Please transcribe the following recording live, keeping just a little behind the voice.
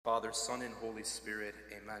Father, Son, and Holy Spirit,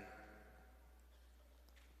 amen.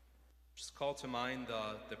 Just call to mind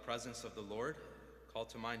the presence of the Lord. Call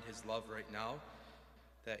to mind his love right now,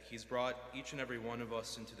 that he's brought each and every one of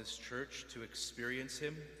us into this church to experience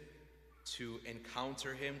him, to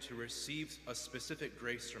encounter him, to receive a specific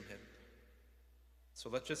grace from him. So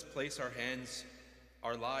let's just place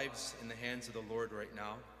our lives in the hands of the Lord right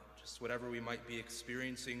now. Just whatever we might be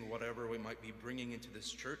experiencing, whatever we might be bringing into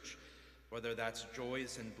this church, whether that's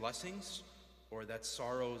joys and blessings or that's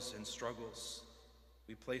sorrows and struggles.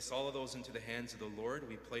 We place all of those into the hands of the Lord.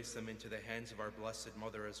 We place them into the hands of our Blessed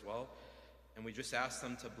Mother as well. And we just ask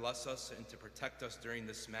them to bless us and to protect us during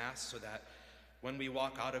this Mass, so that when we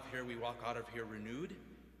walk out of here, we walk out of here renewed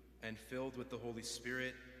and filled with the Holy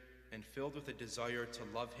Spirit and filled with a desire to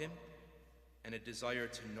love him and a desire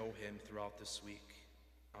to know him throughout this week.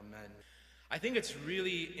 Amen. I think it's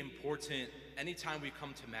really important anytime we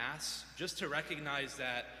come to Mass just to recognize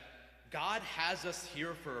that God has us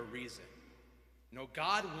here for a reason. You know,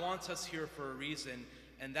 God wants us here for a reason,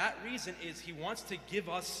 and that reason is he wants to give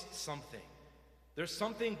us something. There's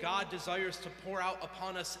something God desires to pour out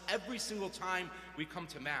upon us every single time we come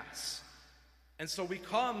to Mass. And so we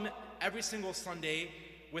come every single Sunday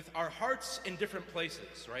with our hearts in different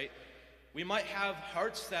places, right? We might have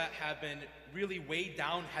hearts that have been really weighed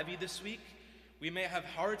down heavy this week. We may have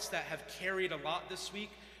hearts that have carried a lot this week.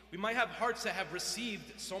 We might have hearts that have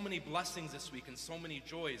received so many blessings this week and so many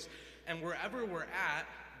joys. And wherever we're at,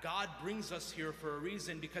 God brings us here for a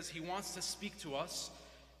reason, because he wants to speak to us.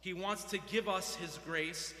 He wants to give us his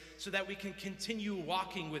grace so that we can continue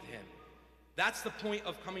walking with him. That's the point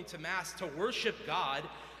of coming to Mass, to worship God,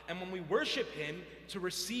 and when we worship him, to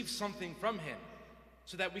receive something from him,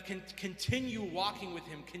 so that we can continue walking with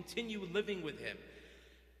him, continue living with him.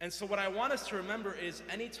 And so what I want us to remember is,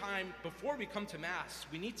 anytime before we come to Mass,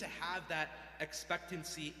 we need to have that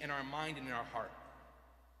expectancy in our mind and in our heart.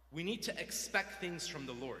 We need to expect things from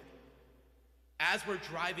the Lord. As we're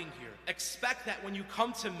driving here, expect that when you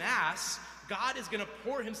come to Mass, God is going to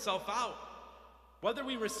pour himself out. Whether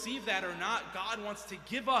we receive that or not, God wants to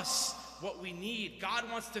give us what we need.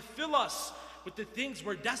 God wants to fill us with the things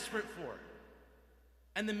we're desperate for.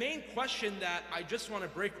 And the main question that I just want to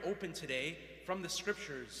break open today from the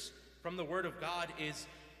scriptures, from the Word of God, is,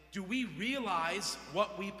 do we realize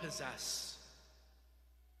what we possess?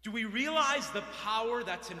 Do we realize the power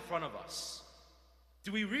that's in front of us?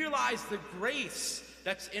 Do we realize the grace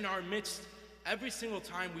that's in our midst every single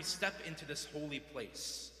time we step into this holy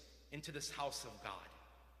place, into this house of God?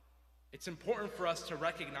 It's important for us to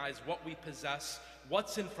recognize what we possess,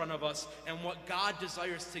 what's in front of us, and what God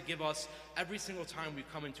desires to give us every single time we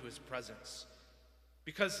come into his presence.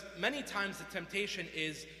 Because many times the temptation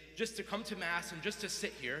is just to come to Mass and just to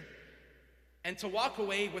sit here and to walk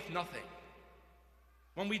away with nothing,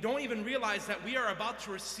 when we don't even realize that we are about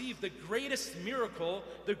to receive the greatest miracle,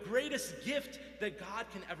 the greatest gift that God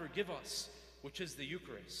can ever give us, which is the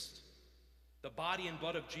Eucharist, the body and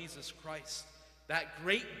blood of Jesus Christ. That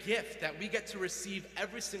great gift that we get to receive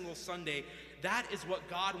every single Sunday, that is what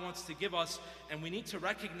God wants to give us, and we need to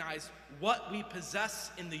recognize what we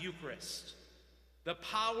possess in the Eucharist. The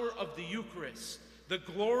power of the Eucharist, the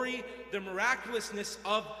glory, the miraculousness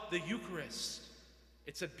of the Eucharist.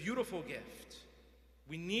 It's a beautiful gift.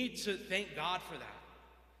 We need to thank God for that.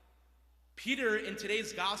 Peter, in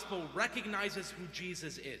today's gospel, recognizes who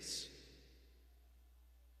Jesus is.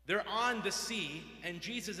 They're on the sea, and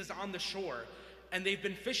Jesus is on the shore, and they've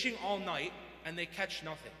been fishing all night, and they catch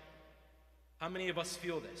nothing. How many of us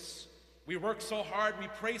feel this? We work so hard, we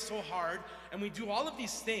pray so hard, and we do all of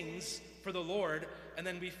these things for the Lord, and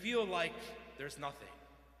then we feel like there's nothing.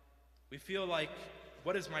 We feel like,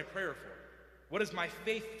 what is my prayer for? What is my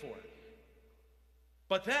faith for?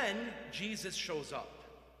 But then Jesus shows up.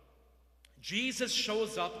 Jesus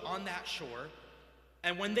shows up on that shore,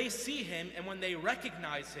 and when they see him and when they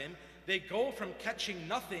recognize him, they go from catching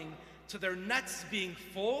nothing to their nets being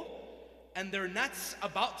full and their nets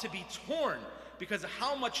about to be torn because of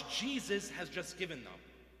how much Jesus has just given them.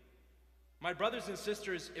 My brothers and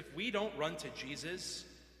sisters, if we don't run to Jesus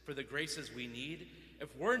for the graces we need, if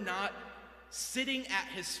we're not sitting at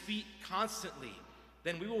his feet constantly,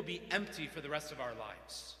 then we will be empty for the rest of our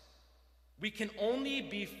lives. We can only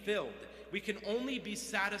be filled, we can only be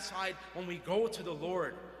satisfied when we go to the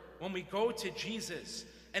Lord, when we go to Jesus.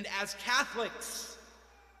 And as Catholics,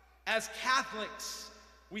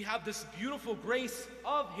 we have this beautiful grace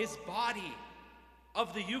of his body,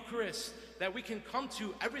 of the Eucharist, that we can come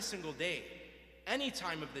to every single day, any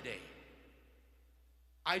time of the day.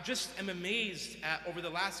 I just am amazed at, over the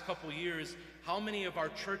last couple years, how many of our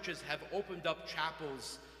churches have opened up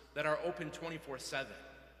chapels that are open 24/7.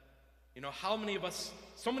 You know, how many of us,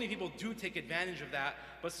 so many people do take advantage of that,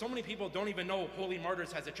 but so many people don't even know Holy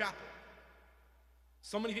Martyrs has a chapel.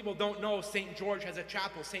 So many people don't know St. George has a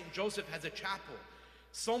chapel, St. Joseph has a chapel.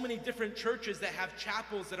 So many different churches that have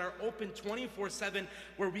chapels that are open 24/7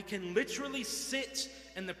 where we can literally sit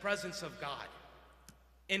in the presence of God,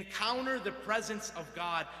 encounter the presence of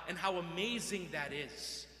God, and how amazing that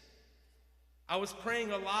is. I was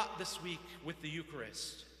praying a lot this week with the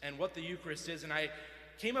Eucharist and what the Eucharist is, and I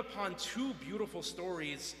came upon two beautiful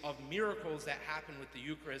stories of miracles that happened with the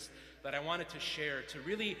Eucharist that I wanted to share to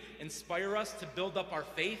really inspire us, to build up our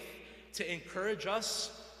faith, to encourage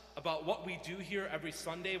us about what we do here every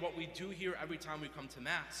Sunday, what we do here every time we come to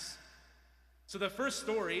Mass. So the first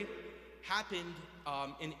story happened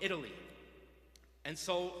in Italy. And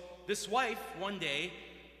so this wife one day,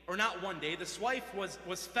 or not one day, this wife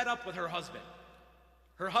was fed up with her husband.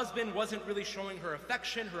 Her husband wasn't really showing her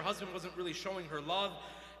affection, her husband wasn't really showing her love,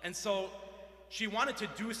 and so she wanted to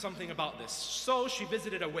do something about this. So she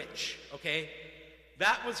visited a witch, okay?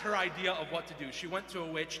 That was her idea of what to do. She went to a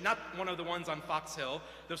witch, not one of the ones on Fox Hill.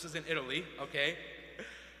 This was in Italy, okay?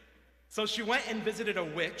 So she went and visited a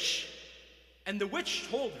witch, and the witch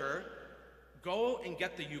told her, go and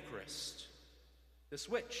get the Eucharist. This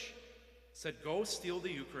witch said, go steal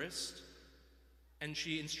the Eucharist, and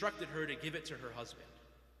she instructed her to give it to her husband,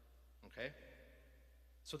 okay?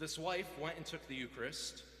 So this wife went and took the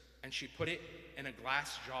Eucharist, and she put it in a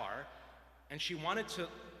glass jar, and she wanted to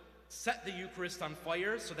set the Eucharist on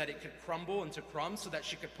fire so that it could crumble into crumbs so that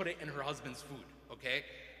she could put it in her husband's food, okay?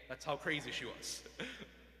 That's how crazy she was.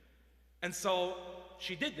 And so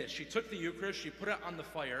she did this. She took the Eucharist, she put it on the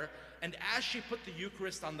fire, and as she put the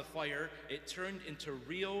Eucharist on the fire, it turned into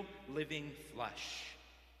real living flesh.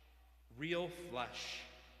 Real flesh.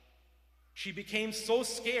 She became so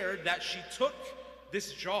scared that she took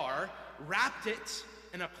this jar, wrapped it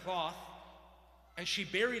in a cloth, and she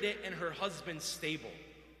buried it in her husband's stable.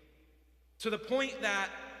 To the point that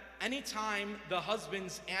anytime the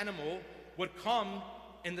husband's animal would come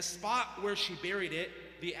in the spot where she buried it,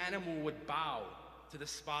 the animal would bow to the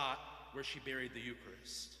spot where she buried the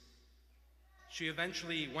Eucharist. She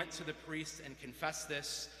eventually went to the priest and confessed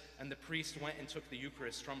this, and the priest went and took the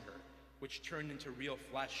Eucharist from her, which turned into real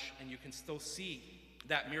flesh, and you can still see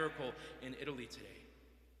that miracle in Italy today.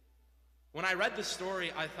 When I read the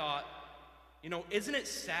story, I thought, you know, isn't it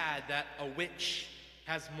sad that a witch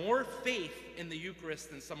has more faith in the Eucharist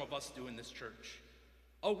than some of us do in this church?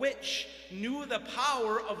 A witch knew the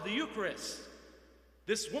power of the Eucharist.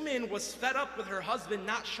 This woman was fed up with her husband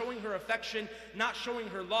not showing her affection, not showing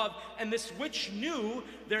her love, and this witch knew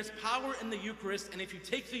there's power in the Eucharist, and if you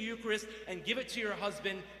take the Eucharist and give it to your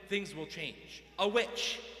husband, things will change. A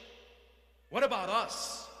witch. What about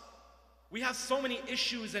us? We have so many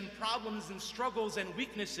issues and problems and struggles and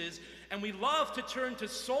weaknesses, and we love to turn to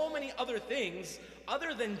so many other things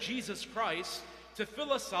other than Jesus Christ to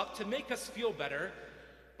fill us up, to make us feel better,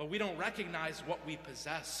 but we don't recognize what we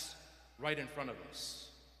possess right in front of us.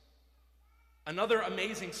 Another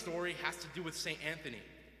amazing story has to do with St. Anthony.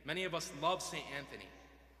 Many of us love St. Anthony.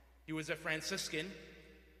 He was a Franciscan,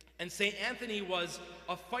 and St. Anthony was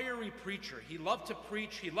a fiery preacher. He loved to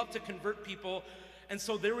preach, he loved to convert people, and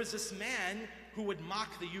so there was this man who would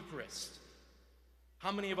mock the Eucharist.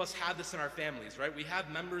 How many of us have this in our families, right? We have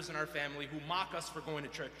members in our family who mock us for going to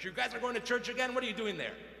church. You guys are going to church again? What are you doing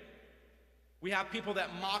there? We have people that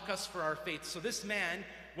mock us for our faith. So this man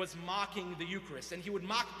was mocking the Eucharist, and he would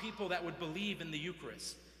mock people that would believe in the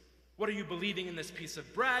Eucharist. What are you believing in this piece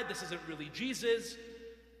of bread? This isn't really Jesus.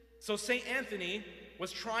 So St. Anthony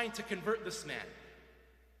was trying to convert this man.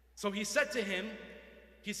 So he said to him,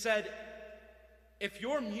 he said, if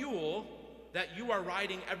your mule that you are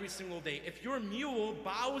riding every single day, if your mule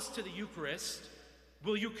bows to the Eucharist,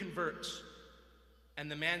 will you convert?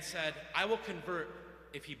 And the man said, I will convert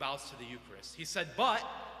if he bows to the Eucharist. He said, but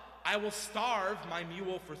I will starve my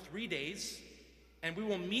mule for 3 days, and we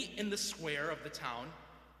will meet in the square of the town,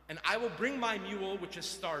 and I will bring my mule, which is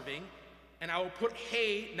starving, and I will put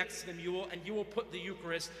hay next to the mule, and you will put the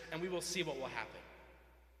Eucharist, and we will see what will happen.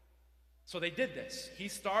 So they did this. He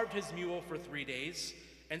starved his mule for 3 days,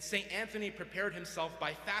 and St. Anthony prepared himself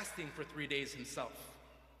by fasting for 3 days himself.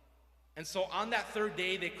 And so on that third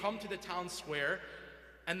day, they come to the town square,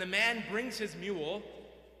 and the man brings his mule,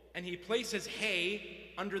 and he places hay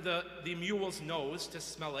under the mule's nose to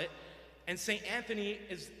smell it, and St. Anthony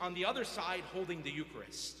is on the other side holding the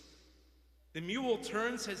Eucharist. The mule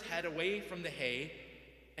turns his head away from the hay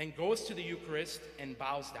and goes to the Eucharist and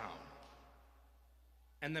bows down.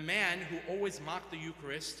 And the man who always mocked the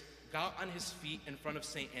Eucharist got on his feet in front of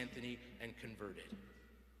St. Anthony and converted.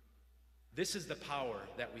 This is the power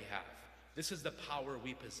that we have. This is the power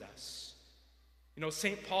we possess. You know,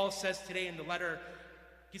 St. Paul says today in the letter,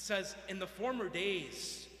 he says, in the former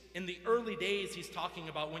days, in the early days, he's talking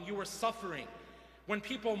about when you were suffering, when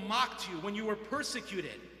people mocked you, when you were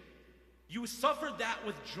persecuted, you suffered that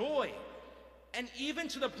with joy. And even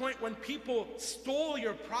to the point when people stole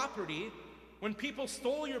your property, when people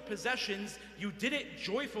stole your possessions, you did it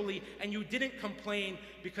joyfully and you didn't complain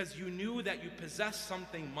because you knew that you possessed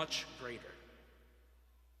something much greater.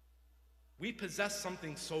 We possess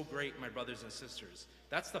something so great, my brothers and sisters.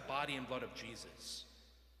 That's the body and blood of Jesus.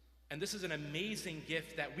 And this is an amazing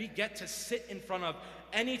gift that we get to sit in front of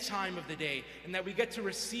any time of the day and that we get to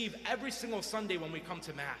receive every single Sunday when we come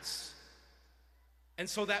to Mass. And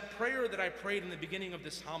so that prayer that I prayed in the beginning of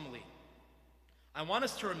this homily, I want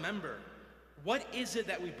us to remember, what is it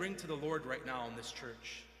that we bring to the Lord right now in this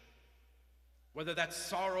church? Whether that's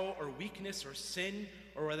sorrow or weakness or sin,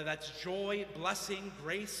 or whether that's joy, blessing,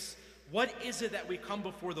 grace, what is it that we come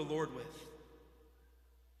before the Lord with?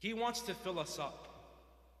 He wants to fill us up.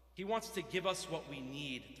 He wants to give us what we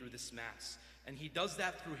need through this Mass. And he does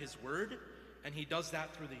that through his word, and he does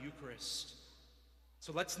that through the Eucharist.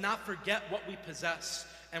 So let's not forget what we possess.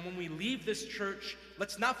 And when we leave this church,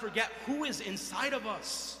 let's not forget who is inside of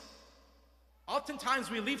us. Oftentimes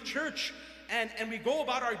we leave church and we go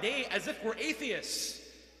about our day as if we're atheists,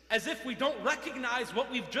 as if we don't recognize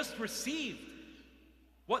what we've just received,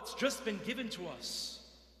 what's just been given to us.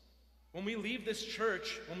 When we leave this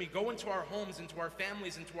church, when we go into our homes, into our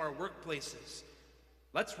families, into our workplaces,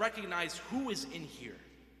 let's recognize who is in here,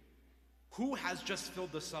 who has just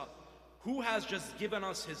filled us up, who has just given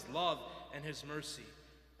us his love and his mercy.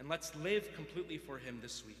 And let's live completely for him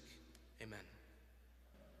this week. Amen.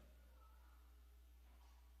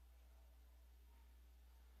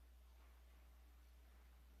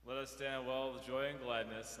 Let us stand well with joy and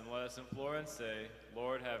gladness, and let us implore and say,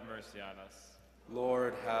 Lord, have mercy on us.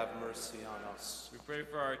 Lord, have mercy on us. We pray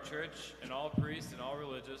for our church and all priests and all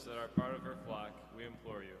religious that are part of her flock. We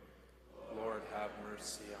implore you. Lord, have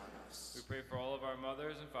mercy on us. We pray for all of our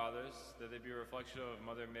mothers and fathers, that they be a reflection of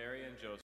Mother Mary and Joseph.